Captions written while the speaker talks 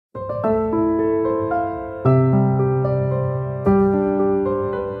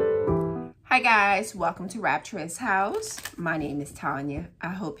Hi guys, welcome to Rapturous House. My name is Tanya. I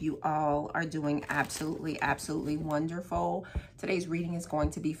hope you all are doing absolutely wonderful. Today's reading is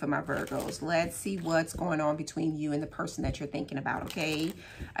going to be for my Virgos. Let's see what's going on between you and the person that you're thinking about, okay?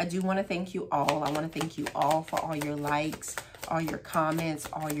 I do want to thank you all. I want to thank you all for all your likes, all your comments,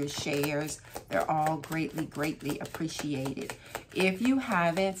 all your shares. They're all greatly appreciated. If you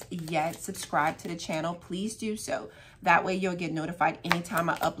haven't yet subscribed to the channel, please do so. That way you'll get notified anytime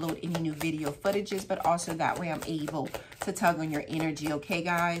I upload any new video footages, but also that way I'm able to tug on your energy, okay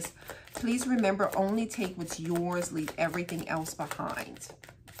guys? Please remember, only take what's yours, leave everything else behind.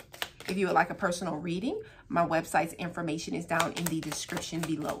 If you would like a personal reading, my website's information is down in the description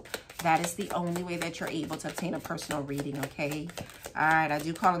below. That is the only way that you're able to obtain a personal reading, okay? All right, I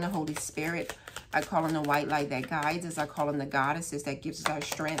do call on the Holy Spirit. I call on the white light that guides us. I call on the goddesses that gives us our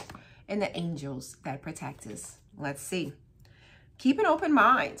strength, and the angels that protect us. Let's see. Keep an open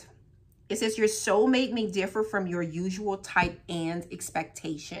mind. It says your soulmate may differ from your usual type and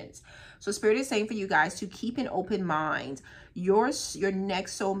expectations. So Spirit is saying for you guys to keep an open mind. Your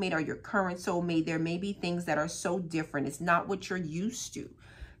next soulmate or your current soulmate, there may be things that are so different. It's not what you're used to.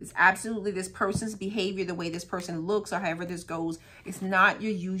 It's absolutely this person's behavior, the way this person looks or however this goes. It's not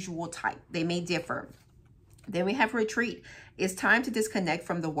your usual type. They may differ. Then we have retreat. It's time to disconnect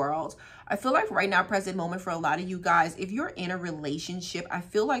from the world. I feel like right now, present moment for a lot of you guys, if you're in a relationship, I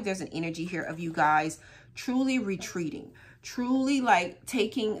feel like there's an energy here of you guys truly retreating, truly like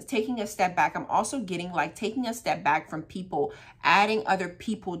taking a step back. I'm also getting like taking a step back from people, adding other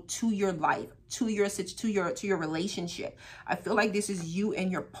people to your life, to your relationship. I feel like this is you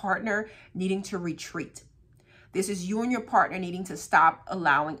and your partner needing to retreat. This is you and your partner needing to stop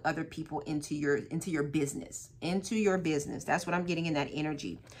allowing other people into your business, That's what I'm getting in that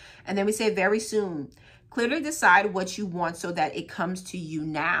energy. And then we say very soon, clearly decide what you want so that it comes to you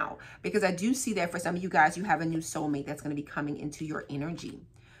now. Because I do see that for some of you guys, you have a new soulmate that's going to be coming into your energy.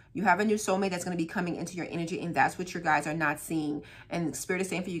 You have a new soulmate that's going to be coming into your energy, and that's what your guys are not seeing. And Spirit is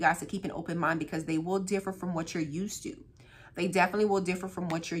saying for you guys to keep an open mind because they will differ from what you're used to. They definitely will differ from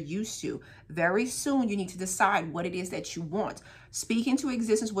what you're used to. Very soon, you need to decide what it is that you want. Speak into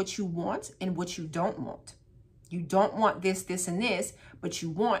existence what you want and what you don't want. You don't want this, this, and this, but you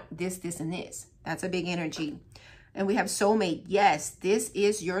want this, this, and this. That's a big energy. And we have soulmate. Yes, this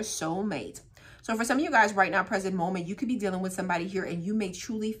is your soulmate. So for some of you guys right now, present moment, you could be dealing with somebody here and you may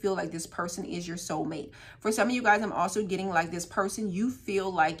truly feel like this person is your soulmate. For some of you guys, I'm also getting like this person, you feel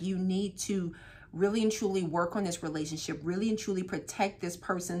like you need to really and truly work on this relationship, really and truly protect this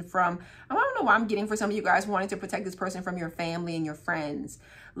person from, I don't know why I'm getting for some of you guys wanting to protect this person from your family and your friends.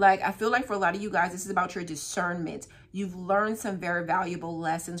 Like, I feel like for a lot of you guys, this is about your discernment. You've learned some very valuable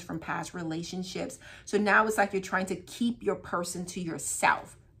lessons from past relationships. So now it's like you're trying to keep your person to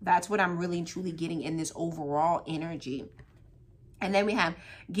yourself. That's what I'm really and truly getting in this overall energy. And then we have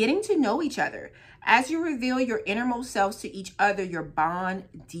getting to know each other. As you reveal your innermost selves to each other, your bond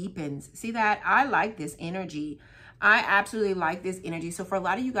deepens. See that? I like this energy. I absolutely like this energy. So for a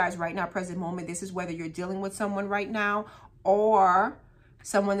lot of you guys right now, present moment, this is whether you're dealing with someone right now or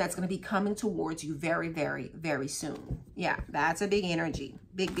someone that's going to be coming towards you very soon. Yeah, that's a big energy.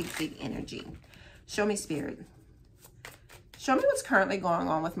 Big energy. Show me, Spirit. Show me what's currently going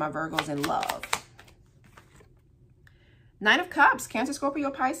on with my Virgos in love. Nine of Cups, Cancer, Scorpio,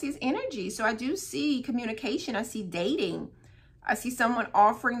 Pisces energy. So I do see communication. I see dating. I see someone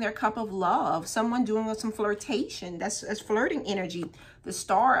offering their cup of love. Someone doing some flirtation. That's flirting energy. The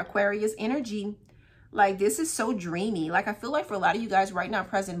Star, Aquarius energy. Like, this is so dreamy. Like, I feel like for a lot of you guys right now,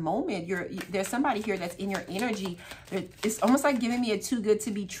 present moment, there's somebody here that's in your energy. It's almost like giving me a too good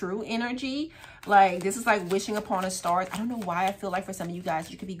to be true energy. Like, this is like wishing upon a star. I don't know why I feel like for some of you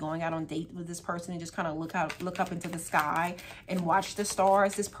guys, you could be going out on date with this person and just kind of look up into the sky and watch the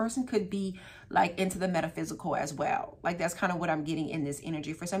stars. This person could be like into the metaphysical as well. Like, that's kind of what I'm getting in this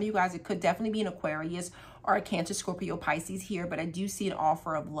energy. For some of you guys, it could definitely be an Aquarius or a Cancer, Scorpio, Pisces here, but I do see an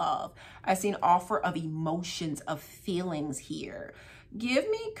offer of love. I see an offer of emotions, of feelings here. Give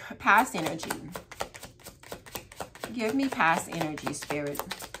me past energy. Give me past energy, Spirit.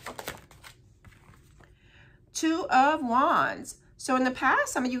 Two of Wands. So in the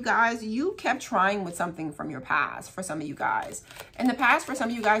past, some of you guys, you kept trying with something from your past for some of you guys. In the past, for some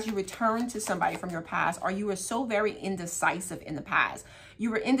of you guys, you returned to somebody from your past, or you were so very indecisive in the past.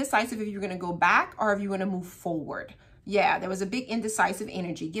 You were indecisive if you were going to go back or if you were going to move forward. Yeah, there was a big indecisive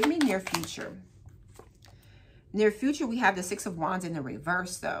energy. Give me near future. Near future, we have the Six of Wands in the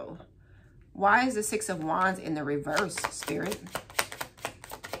reverse, though. Why is the Six of Wands in the reverse, Spirit?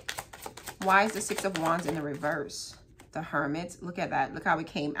 Why is the Six of Wands in the reverse? The Hermit. Look at that. Look how it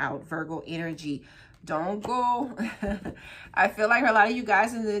came out. Virgo energy. Don't go. I feel like a lot of you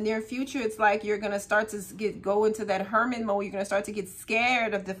guys in the near future, it's like you're going to start to go into that hermit mode. You're going to start to get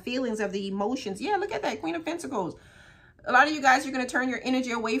scared of the feelings, of the emotions. Yeah, look at that. Queen of Pentacles. A lot of you guys are going to turn your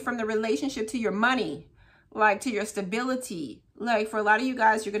energy away from the relationship to your money, like to your stability. Like for a lot of you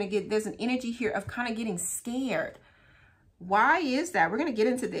guys, you're going to get, there's an energy here of kind of getting scared. Why is that? We're going to get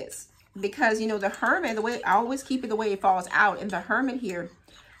into this because, you know, the Hermit, the way I always keep it the way it falls out. And the Hermit here,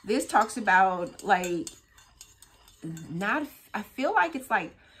 this talks about like not, I feel like it's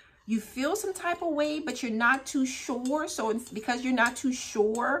like you feel some type of way, but you're not too sure. So it's because you're not too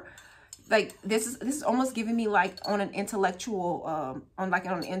sure, like this is almost giving me like on an intellectual, on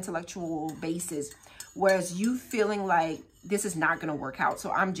an intellectual basis, whereas you feeling like this is not going to work out.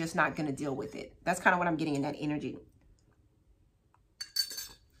 So I'm just not going to deal with it. That's kind of what I'm getting in that energy.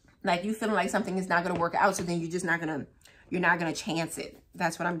 Like you feeling like something is not going to work out. So then you're just not going to, you're not going to chance it.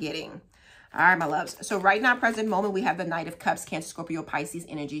 That's what I'm getting. All right, my loves. So right now, present moment, we have the Knight of Cups, Cancer, Scorpio, Pisces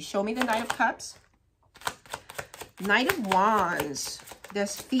energy. Show me the Knight of Cups. Knight of Wands.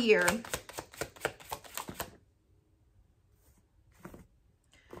 There's fear.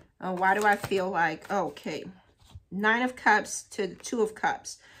 Why do I feel like, okay. Nine of Cups to Two of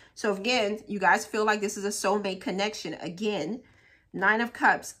Cups. So again, you guys feel like this is a soulmate connection. Again, Nine of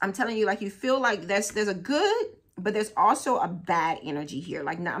Cups. I'm telling you, like you feel like there's a good, but there's also a bad energy here.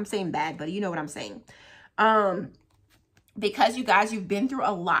 Like, not, I'm saying bad, but you know what I'm saying. Because you guys, you've been through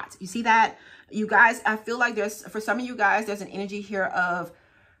a lot. You see that? You guys, I feel like there's, for some of you guys, there's an energy here of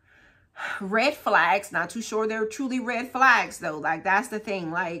red flags. Not too sure they're truly red flags though. Like that's the thing.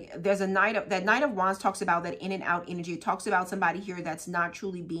 Like there's a that Knight of Wands talks about that in and out energy. It talks about somebody here that's not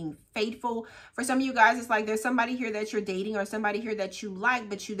truly being faithful. For some of you guys, it's like there's somebody here that you're dating or somebody here that you like,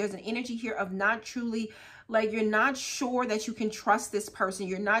 but there's an energy here of not truly, like you're not sure that you can trust this person.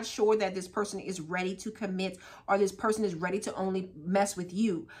 You're not sure that this person is ready to commit or this person is ready to only mess with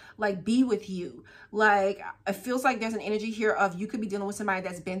you, like be with you. Like it feels like there's an energy here of you could be dealing with somebody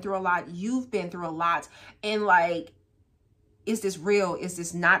that's been through a lot. You've been through a lot. And like, is this real? Is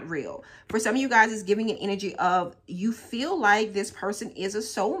this not real? For some of you guys, it's giving an energy of you feel like this person is a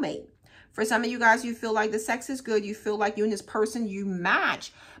soulmate. For some of you guys, you feel like the sex is good. You feel like you and this person, you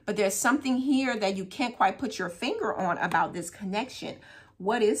match. But there's something here that you can't quite put your finger on about this connection.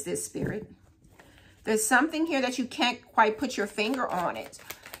 What is this, Spirit? There's something here that you can't quite put your finger on it.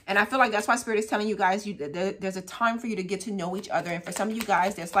 And I feel like that's why Spirit is telling you guys there's a time for you to get to know each other. And for some of you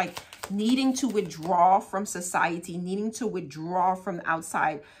guys, there's like needing to withdraw from society, needing to withdraw from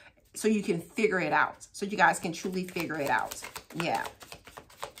outside so you can figure it out. So you guys can truly figure it out. Yeah.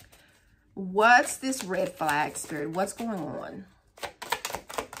 What's this red flag, Spirit? What's going on?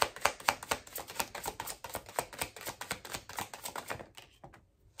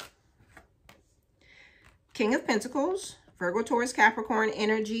 King of Pentacles, Virgo, Taurus, Capricorn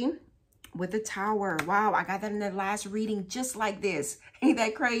energy with the Tower. Wow, I got that in the last reading just like this. Ain't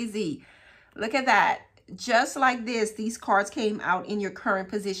that crazy? Look at that. Just like this, these cards came out in your current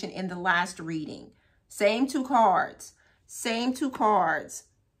position in the last reading. Same two cards. Same two cards.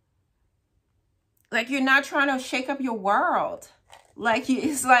 Like you're not trying to shake up your world. Like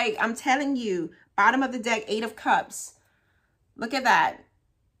it's like, I'm telling you, bottom of the deck, Eight of Cups. Look at that.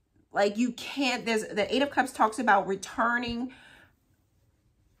 Like you can't, there's the Eight of Cups talks about returning.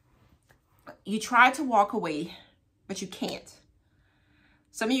 You try to walk away, but you can't.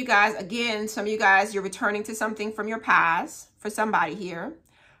 Some of you guys, again, some of you guys, you're returning to something from your past for somebody here.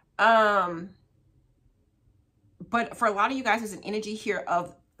 But for a lot of you guys, there's an energy here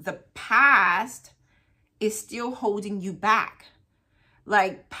of the past is still holding you back.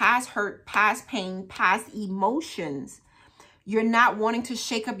 Like past hurt, past pain, past emotions. You're not wanting to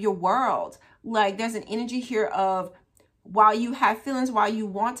shake up your world. Like there's an energy here of while you have feelings, while you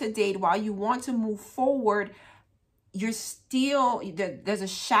want to date, while you want to move forward, you're still, there's a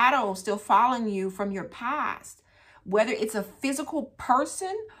shadow still following you from your past. Whether it's a physical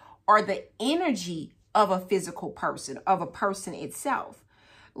person or the energy of a physical person, of a person itself.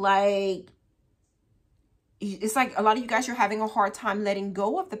 Like, it's like a lot of you guys, you're having a hard time letting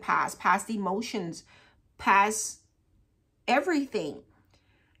go of the past emotions, past everything.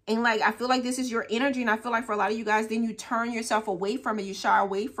 And like, I feel like this is your energy. And I feel like for a lot of you guys, then you turn yourself away from it. You shy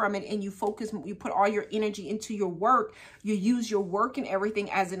away from it and you focus, you put all your energy into your work. You use your work and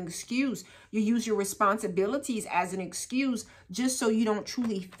everything as an excuse. You use your responsibilities as an excuse just so you don't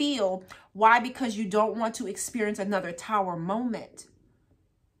truly feel. Why? Because you don't want to experience another Tower moment.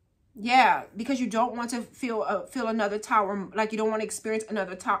 Yeah, because you don't want to feel another tower, like you don't want to experience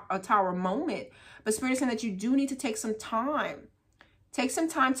another tower moment. But Spirit is saying that you do need to take some time. Take some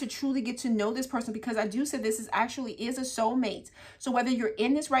time to truly get to know this person, because I do say this is actually a soulmate. So whether you're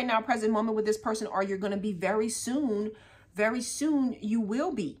in this right now, present moment with this person, or you're going to be very soon you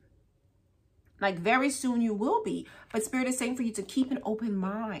will be. Like very soon you will be. But Spirit is saying for you to keep an open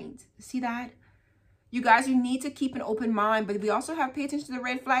mind. See that? You guys, you need to keep an open mind, but we also have to pay attention to the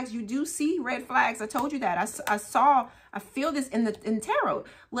red flags. You do see red flags. I told you that. I feel this in tarot.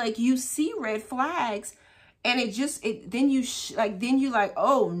 Like you see red flags, and then you like,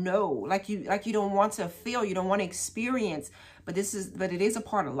 oh no, like you don't want to feel, you don't want to experience. But it is a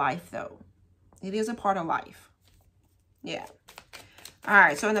part of life though. It is a part of life. Yeah. All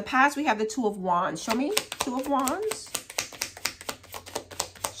right. So in the past we have the Two of Wands. Show me Two of Wands.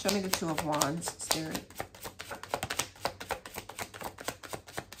 Show me the Two of Wands, Spirit.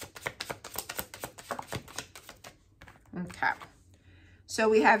 Okay. So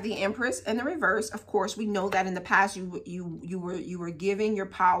we have the Empress in the reverse. Of course, we know that in the past you were giving your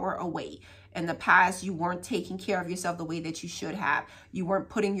power away. In the past, you weren't taking care of yourself the way that you should have. You weren't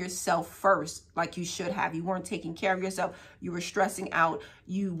putting yourself first like you should have. You weren't taking care of yourself. You were stressing out.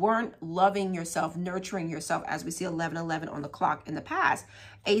 You weren't loving yourself, nurturing yourself, as we see 11:11 on the clock in the past.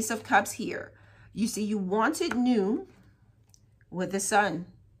 Ace of Cups here. You see, you wanted new with the Sun.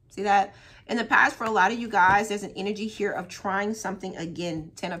 See that? In the past, for a lot of you guys, there's an energy here of trying something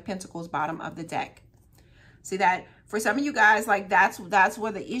again. 10 of Pentacles, bottom of the deck. See that? For some of you guys, like that's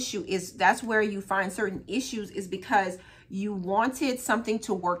where the issue is. That's where you find certain issues, is because you wanted something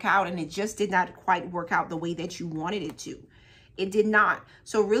to work out and it just did not quite work out the way that you wanted it to. It did not.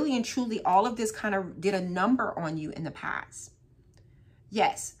 So really and truly, all of this kind of did a number on you in the past.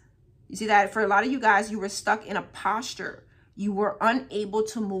 Yes. You see that? For a lot of you guys, you were stuck in a posture. You were unable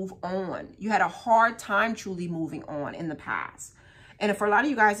to move on. You had a hard time truly moving on in the past. And for a lot of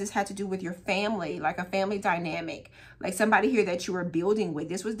you guys, this had to do with your family, like a family dynamic, like somebody here that you were building with.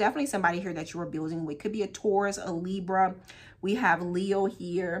 This was definitely somebody here that you were building with. Could be a Taurus, a Libra. We have Leo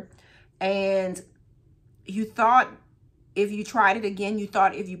here. And you thought if you tried it again, you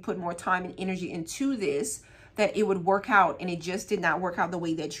thought if you put more time and energy into this, that it would work out. And it just did not work out the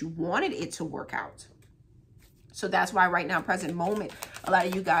way that you wanted it to work out. So that's why right now, present moment, a lot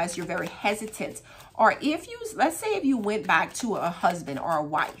of you guys, you're very hesitant. Or if you, let's say if you went back to a husband or a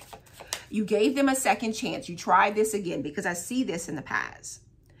wife, you gave them a second chance. You tried this again, because I see this in the past.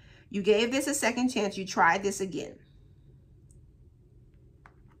 You gave this a second chance. You tried this again.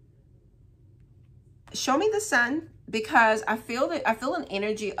 Show me the Sun, because I feel an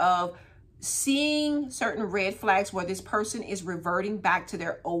energy of seeing certain red flags where this person is reverting back to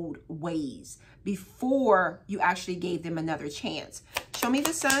their old ways before you actually gave them another chance. Show me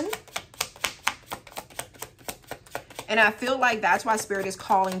the Sun. And I feel like that's why Spirit is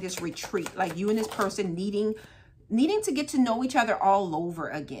calling this retreat. Like you and this person needing to get to know each other all over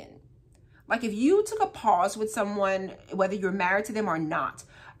again. Like if you took a pause with someone, whether you're married to them or not,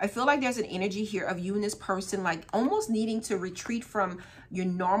 I feel like there's an energy here of you and this person like almost needing to retreat from your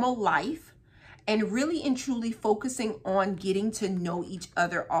normal life and really and truly focusing on getting to know each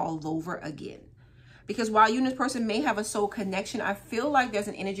other all over again. Because while you and this person may have a soul connection, I feel like there's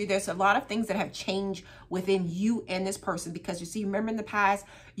an energy. There's a lot of things that have changed within you and this person. Because you see, remember in the past,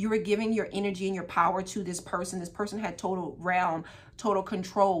 you were giving your energy and your power to this person. This person had total realm, total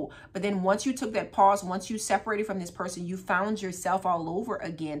control. But then once you took that pause, once you separated from this person, you found yourself all over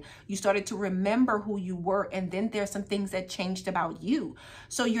again. You started to remember who you were. And then there's some things that changed about you.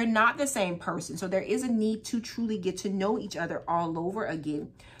 So you're not the same person. So there is a need to truly get to know each other all over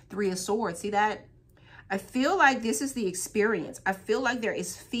again. Three of Swords. See that? I feel like this is the experience. I feel like there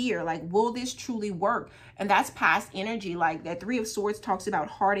is fear. Like, will this truly work? And that's past energy. Like that Three of Swords talks about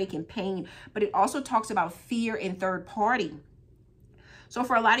heartache and pain, but it also talks about fear and third party. So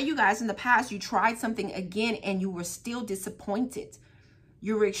for a lot of you guys in the past, you tried something again and you were still disappointed.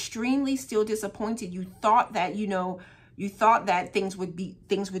 You were extremely still disappointed. You thought that, you thought that things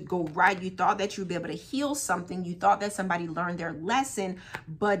would go right. You thought that you'd be able to heal something. You thought that somebody learned their lesson,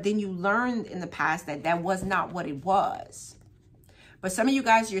 but then you learned in the past that that was not what it was. But some of you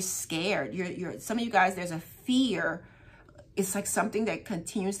guys, you're scared. Some of you guys, there's a fear. It's like something that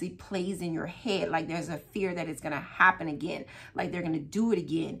continuously plays in your head. Like there's a fear that it's going to happen again. Like they're going to do it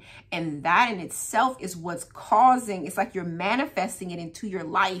again. And that in itself is what's causing, it's like you're manifesting it into your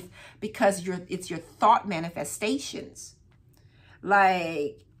life because it's your thought manifestations.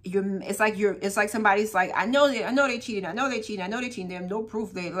 Like it's like somebody's like, I know they cheated. I know they cheated. I know they cheated. They have no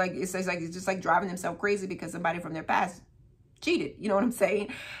proof. They like, it's just like driving themselves crazy because somebody from their past cheated. You know what I'm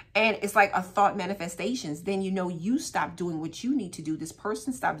saying? And it's like a thought manifestations. Then, you know, you stop doing what you need to do. This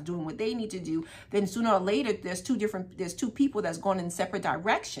person stops doing what they need to do. Then sooner or later, there's two people that's going in separate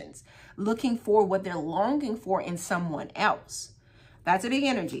directions, looking for what they're longing for in someone else. That's a big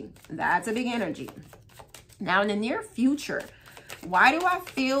energy. That's a big energy. Now, in the near future, why do I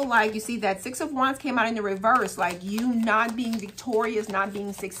feel like, you see that Six of Wands came out in the reverse, like you not being victorious, not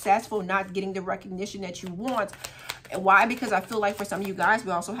being successful, not getting the recognition that you want. Why? Because I feel like for some of you guys,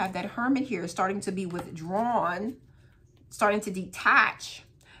 we also have that Hermit here starting to be withdrawn, starting to detach.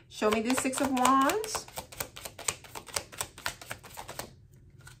 Show me this Six of Wands.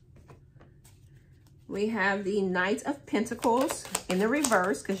 We have the Knight of Pentacles in the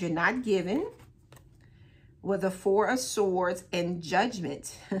reverse because you're not given, with the Four of Swords and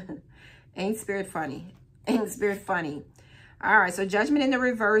Judgment. Ain't Spirit funny? Ain't Spirit funny? All right, so Judgment in the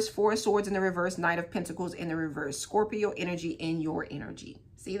reverse, Four of Swords in the reverse, Knight of Pentacles in the reverse. Scorpio energy in your energy.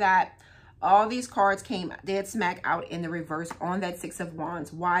 See that? All these cards came dead smack out in the reverse on that Six of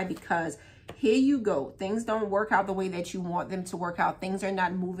Wands. Why? Because here you go. Things don't work out the way that you want them to work out. Things are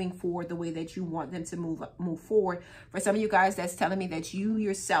not moving forward the way that you want them to move forward. For some of you guys, that's telling me that you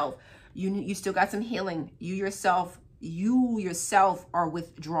yourself, you still got some healing. You yourself are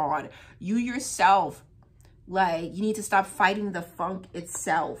withdrawn. You yourself, like, you need to stop fighting the funk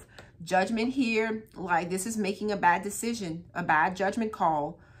itself. Judgment here, like, this is making a bad decision, a bad judgment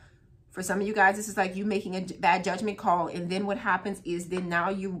call. For some of you guys, this is like you making a bad judgment call. And then what happens is then now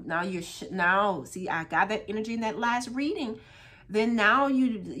see, I got that energy in that last reading. Then now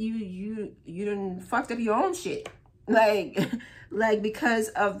you done fucked up your own shit. Like because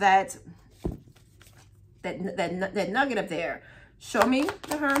of that nugget up there. Show me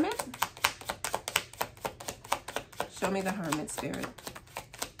the Hermit. Show me the Hermit, Spirit.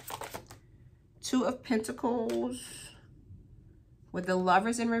 Two of Pentacles with the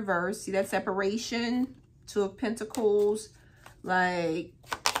Lovers in reverse. See that separation? Two of Pentacles. Like,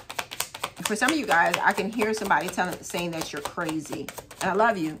 for some of you guys, I can hear somebody saying that you're crazy. And I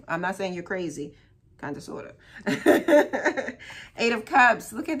love you. I'm not saying you're crazy. Kind of, sort of. Eight of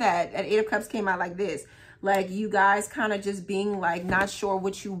Cups. Look at that. That Eight of Cups came out like this. Like, you guys kind of just being like not sure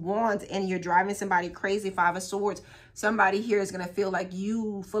what you want, and you're driving somebody crazy. Five of Swords. Somebody here is going to feel like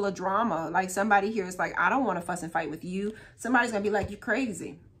you full of drama. Like, somebody here is like, I don't want to fuss and fight with you. Somebody's going to be like, you're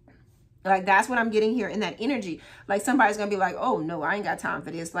crazy. Like, that's what I'm getting here in that energy. Like, somebody's going to be like, oh, no, I ain't got time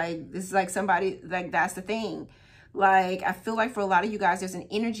for this. Like, this is like somebody, like, that's the thing. Like, I feel like for a lot of you guys, there's an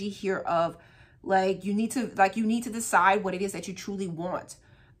energy here of, like, you need to decide what it is that you truly want.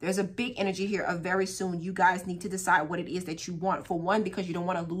 There's a big energy here of very soon you guys need to decide what it is that you want. For one, because you don't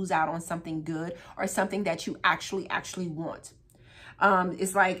want to lose out on something good or something that you actually want.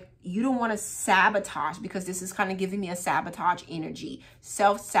 It's like you don't want to sabotage, because this is kind of giving me a sabotage energy,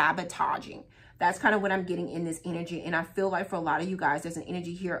 self-sabotaging. That's kind of what I'm getting in this energy. And I feel like for a lot of you guys, there's an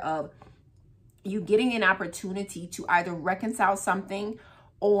energy here of you getting an opportunity to either reconcile something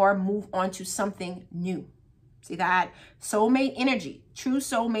or move on to something new. See that? Soulmate energy, true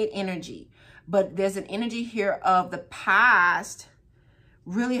soulmate energy. But there's an energy here of the past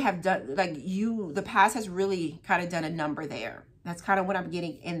really have done, like the past has really kind of done a number there. That's kind of what I'm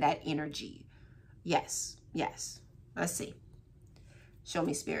getting in that energy. Yes, yes. Let's see. Show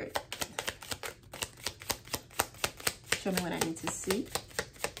me, Spirit. Show me what I need to see.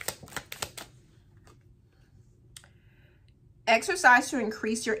 Exercise to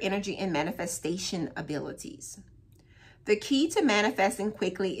increase your energy and manifestation abilities. The key to manifesting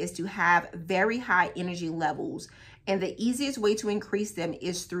quickly is to have very high energy levels, and the easiest way to increase them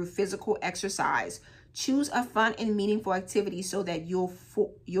is through physical exercise. Choose a fun and meaningful activity so that you'll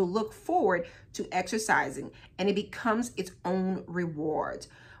look forward to exercising, and it becomes its own reward.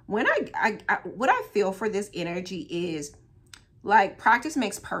 When what I feel for this energy is, like, practice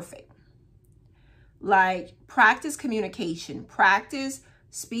makes perfect. Like, practice communication, practice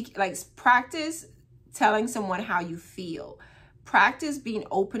practice telling someone how you feel, practice being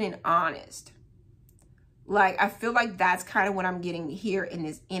open and honest. Like, I feel like that's kind of what I'm getting here in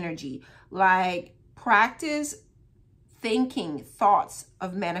this energy. Like, practice thinking thoughts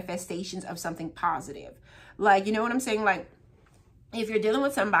of manifestations of something positive. Like, you know what I'm saying? Like, if you're dealing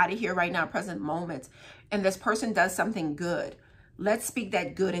with somebody here right now, present moment, and this person does something good, let's speak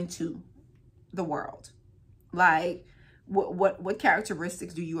that good into the world. Like, what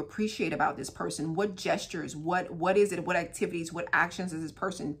characteristics do you appreciate about this person? What gestures, what is it, what activities, what actions does this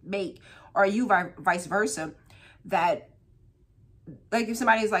person make? Or you vice versa, that, like, if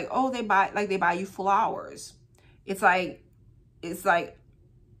somebody is like, oh, they buy you flowers, it's like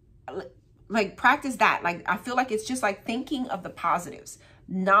Like, practice that. Like, I feel like it's just like thinking of the positives,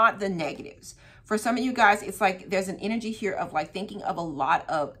 not the negatives. For some of you guys, it's like there's an energy here of like thinking of a lot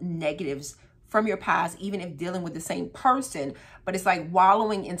of negatives from your past, even if dealing with the same person, but it's like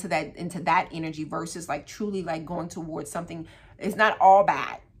wallowing into that energy versus like truly like going towards something. It's not all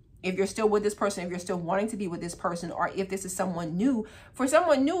bad. If you're still with this person, if you're still wanting to be with this person, or if this is someone new, for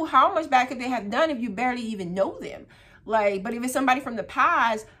someone new, how much bad could they have done if you barely even know them? Like, but if it's somebody from the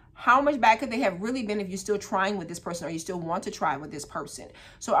past, how much bad could they have really been if you're still trying with this person, or you still want to try with this person?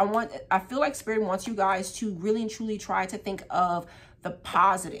 So I feel like Spirit wants you guys to really and truly try to think of the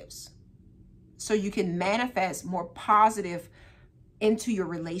positives, so you can manifest more positive into your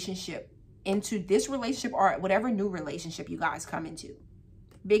relationship, into this relationship, or whatever new relationship you guys come into.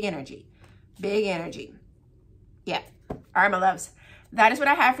 Big energy. Big energy. Yeah. All right, my loves. That is what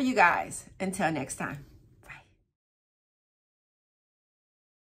I have for you guys. Until next time.